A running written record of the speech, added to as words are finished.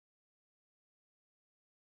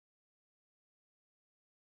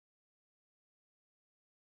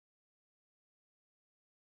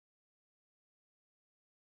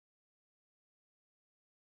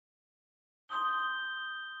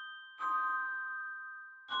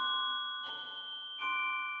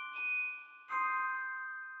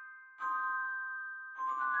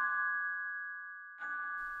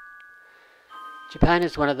Japan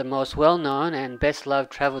is one of the most well-known and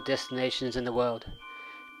best-loved travel destinations in the world.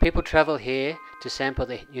 People travel here to sample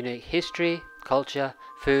the unique history, culture,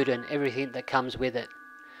 food and everything that comes with it.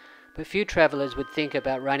 But few travelers would think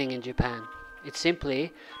about running in Japan. It's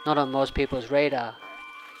simply not on most people's radar.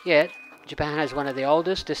 Yet, Japan has one of the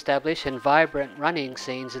oldest, established and vibrant running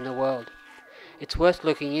scenes in the world. It's worth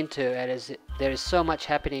looking into as there is so much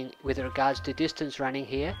happening with regards to distance running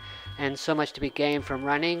here and so much to be gained from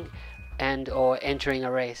running and or entering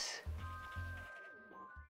a race.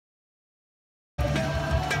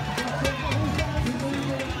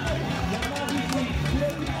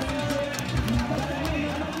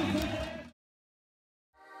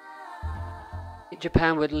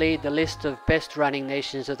 Japan would lead the list of best running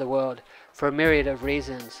nations of the world for a myriad of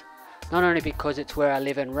reasons, not only because it's where I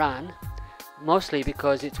live and run, mostly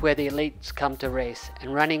because it's where the elites come to race,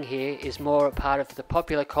 and running here is more a part of the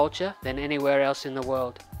popular culture than anywhere else in the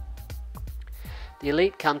world. The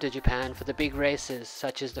elite come to Japan for the big races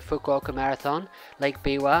such as the Fukuoka Marathon, Lake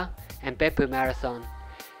Biwa and Beppu Marathon,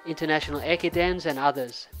 international ekidens and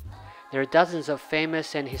others. There are dozens of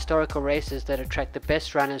famous and historical races that attract the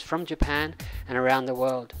best runners from Japan and around the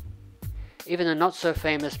world. Even the not so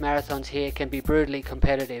famous marathons here can be brutally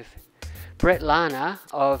competitive. Brett Lana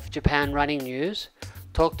of Japan Running News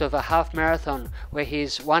talked of a half marathon where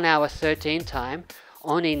his 1 hour 13 time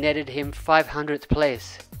only netted him 500th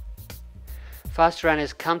place. Fast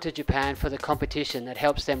runners come to Japan for the competition that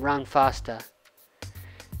helps them run faster.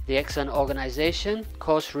 The excellent organization,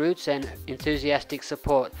 course routes and enthusiastic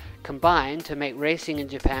support combine to make racing in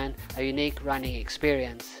Japan a unique running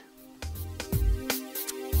experience.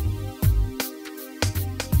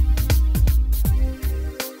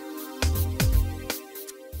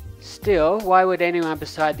 Still, why would anyone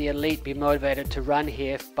beside the elite be motivated to run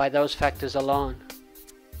here by those factors alone?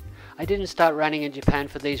 I didn't start running in Japan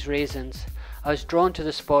for these reasons. I was drawn to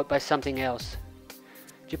the sport by something else.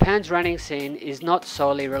 Japan's running scene is not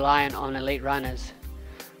solely reliant on elite runners.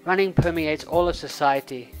 Running permeates all of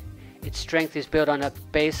society. Its strength is built on a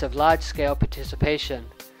base of large-scale participation.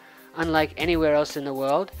 Unlike anywhere else in the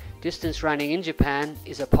world, distance running in Japan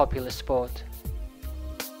is a popular sport.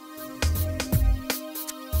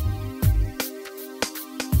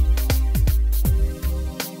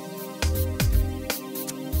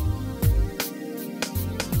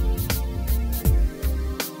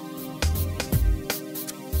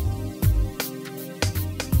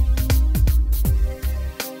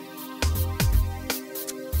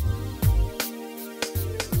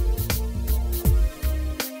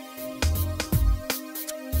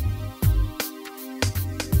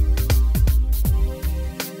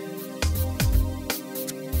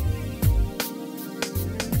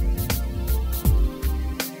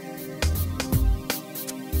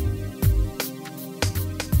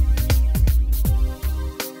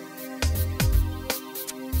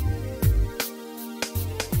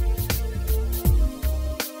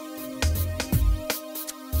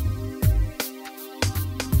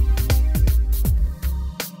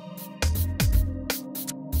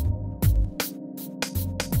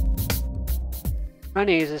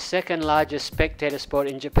 Running is the second largest spectator sport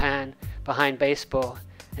in Japan behind baseball,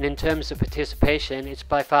 and in terms of participation it's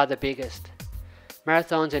by far the biggest.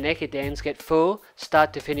 Marathons and ekidens get full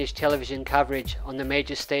start to finish television coverage on the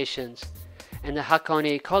major stations, and the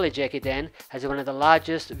Hakone College Ekiden has one of the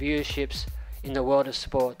largest viewerships in the world of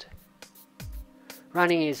sport.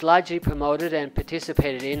 Running is largely promoted and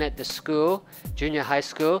participated in at the school, junior high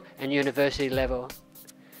school and university level.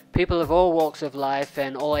 People of all walks of life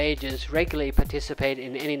and all ages regularly participate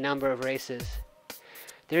in any number of races.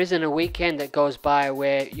 There isn't a weekend that goes by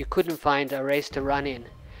where you couldn't find a race to run in,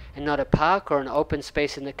 and not a park or an open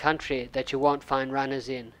space in the country that you won't find runners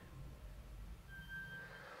in.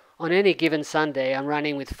 On any given Sunday, I'm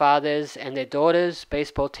running with fathers and their daughters,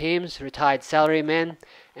 baseball teams, retired salarymen,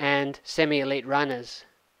 and semi-elite runners.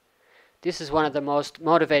 This is one of the most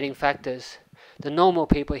motivating factors. The normal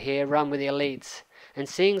people here run with the elites, and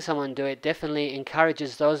seeing someone do it definitely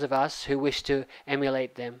encourages those of us who wish to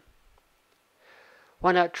emulate them.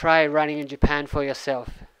 Why not try running in Japan for yourself?